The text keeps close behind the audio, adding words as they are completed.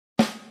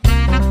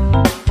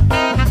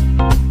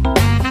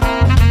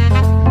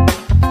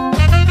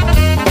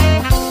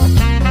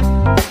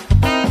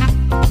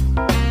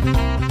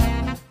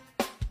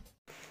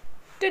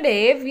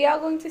today we are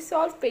going to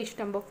solve page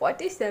number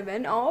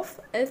 47 of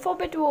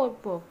alphabet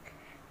workbook,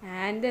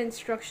 and the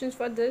instructions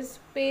for this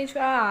page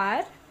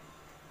are: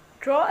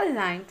 draw a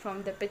line from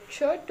the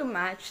picture to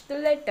match the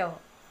letter.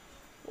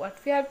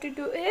 What we have to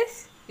do is,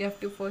 you have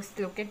to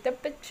first look at the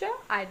picture,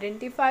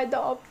 identify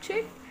the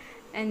object,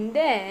 and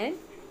then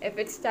if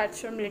it starts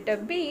from letter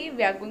B,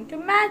 we are going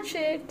to match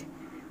it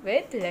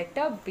with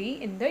letter B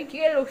in the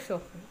yellow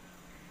circle.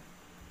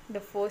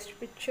 The first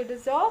picture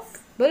is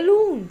of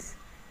balloons.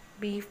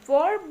 B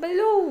for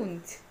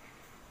balloons.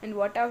 And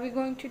what are we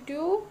going to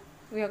do?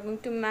 We are going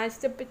to match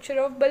the picture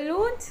of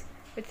balloons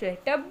with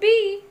letter B.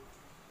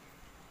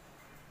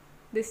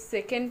 The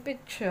second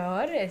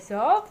picture is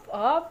of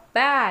a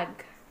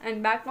bag.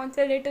 And bag कौन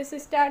से letter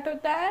से start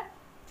होता है?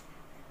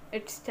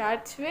 It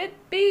starts with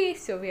B.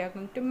 So we are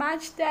going to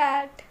match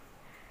that.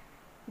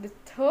 The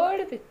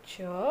third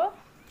picture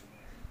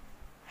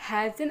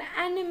has an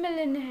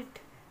animal in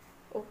it.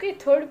 Okay,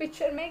 third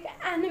picture में एक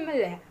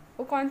animal है.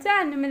 वो कौन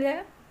सा animal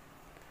है?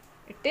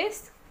 It is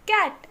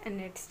cat and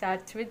it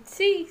starts with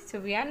C. So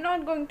we are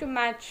not going to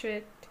match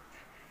it.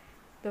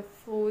 The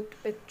fourth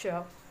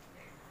picture.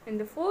 In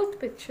the fourth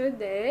picture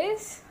there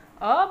is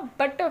a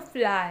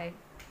butterfly.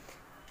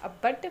 A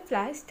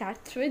butterfly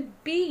starts with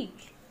B.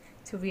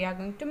 So we are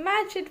going to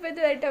match it with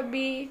letter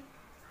B.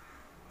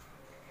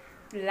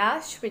 The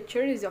last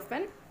picture is of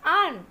an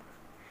arm.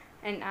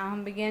 An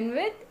arm begins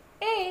with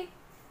A.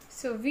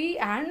 So we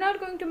are not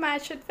going to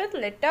match it with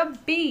letter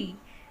B.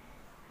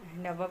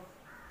 And our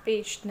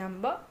page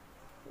number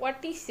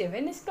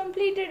 47 is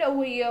completed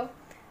over here.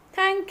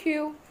 Thank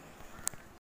you.